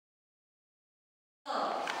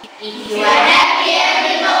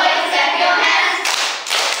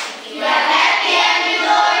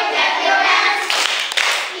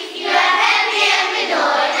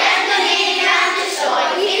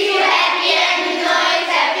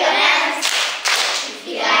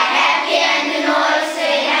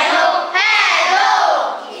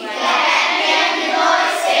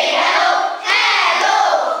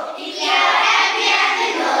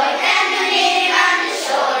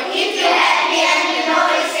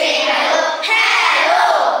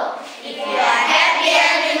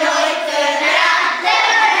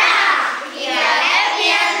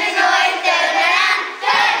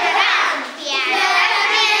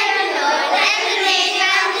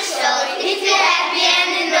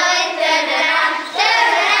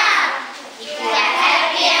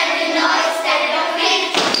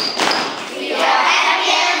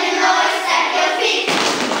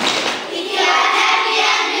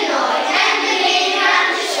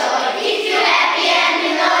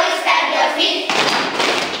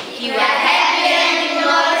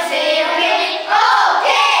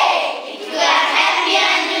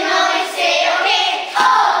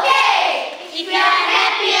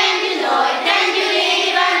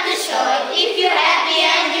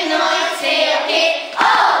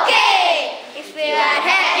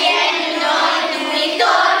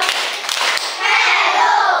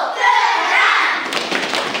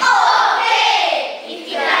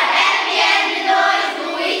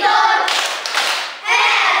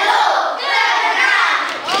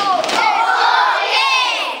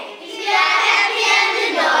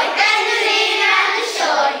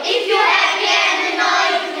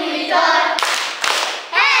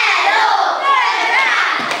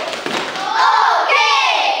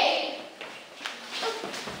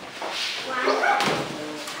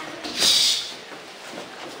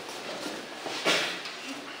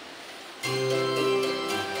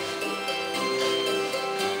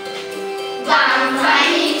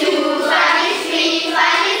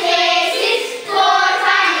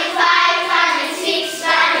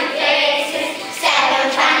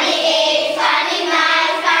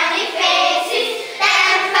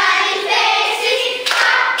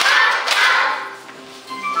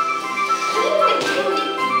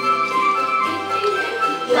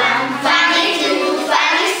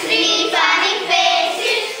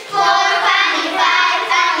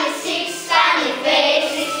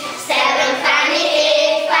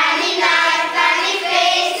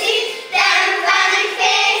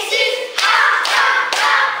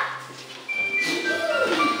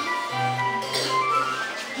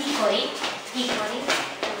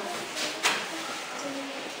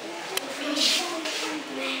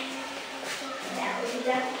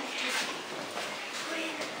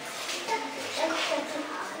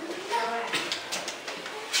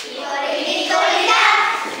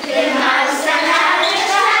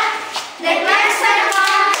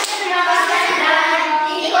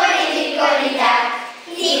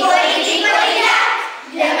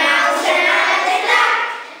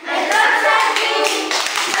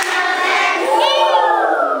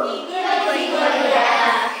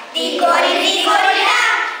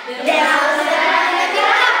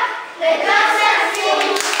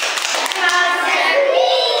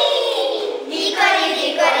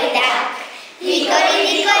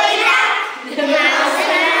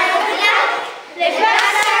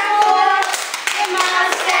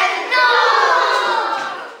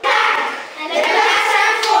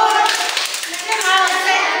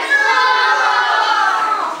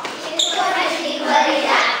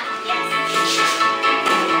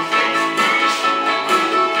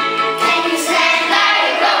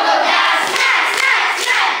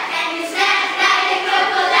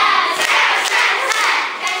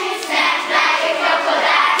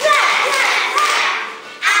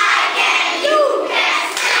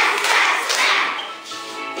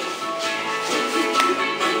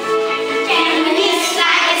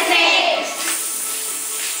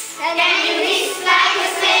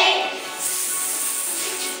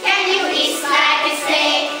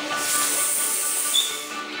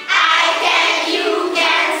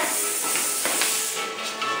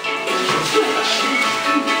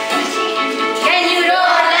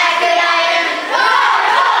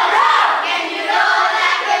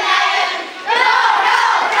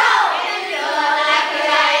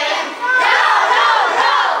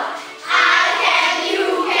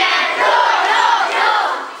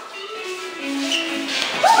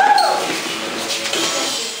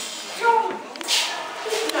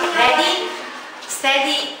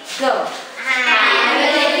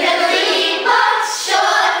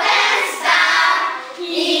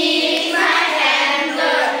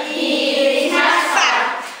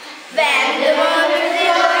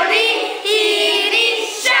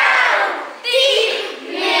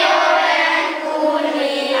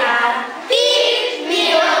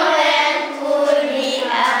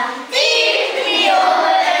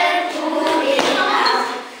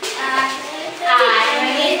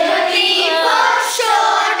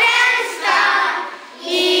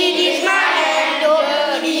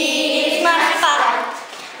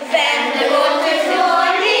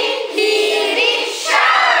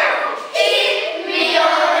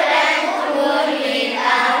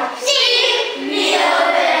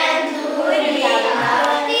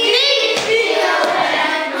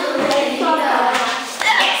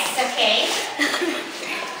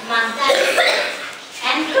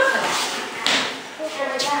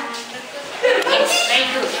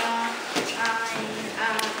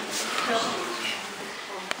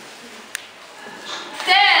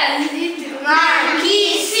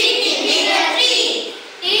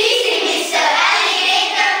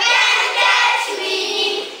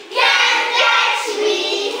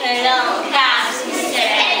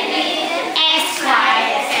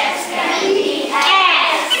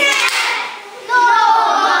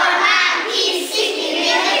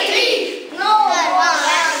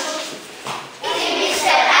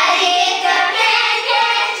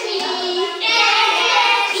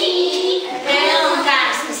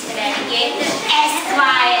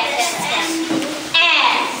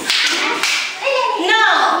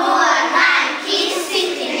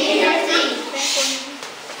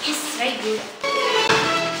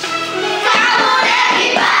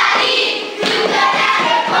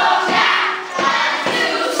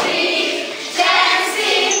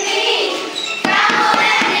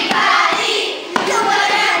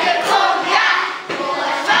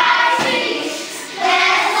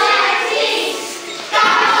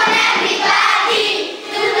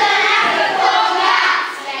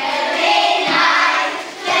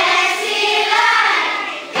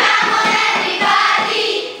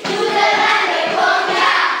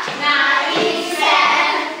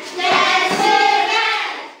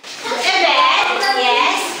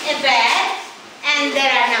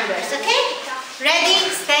there are numbers, okay? Ready,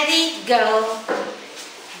 steady, go.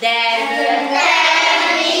 There were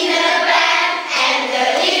 10 in the bed, and the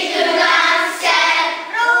little one said,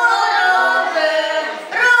 roll over.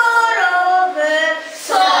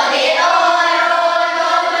 So they all rolled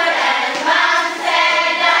over, and one fell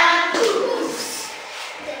down. Oops.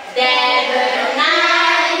 There were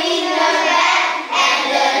 9 in the bed, and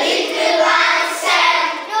the little one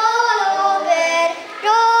said, roll over.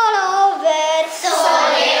 So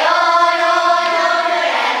they all rolled over,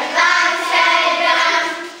 and one fell down.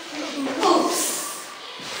 Oops.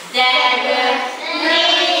 There were 9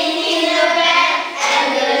 in the bed, and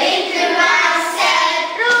the little one said,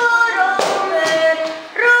 roll over.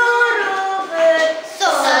 So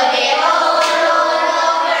they all rolled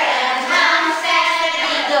over, and one fell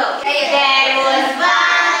down. There was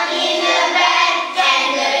 1 in the bed, and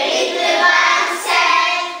the little one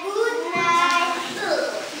said, good night.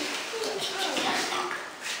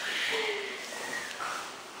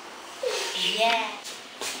 Yeah.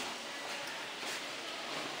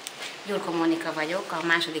 Gyurkó Mónika vagyok, a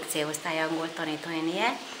második C-osztály angol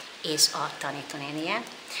tanítónénie és a tanítónénie.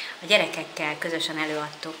 A gyerekekkel közösen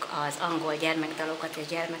előadtuk az angol gyermekdalokat és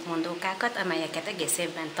gyermekmondókákat, amelyeket egész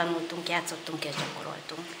évben tanultunk, játszottunk és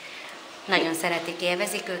gyakoroltunk. Nagyon szeretik,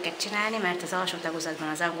 élvezik őket csinálni, mert az alsó tagozatban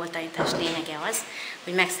az angol tanítás lényege az,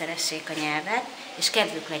 hogy megszeressék a nyelvet, és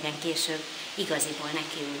kedvük legyen később igaziból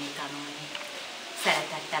nekiülni tanulni.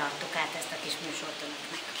 Szeretettel adtuk át ezt a kis műsort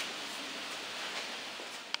önöknek.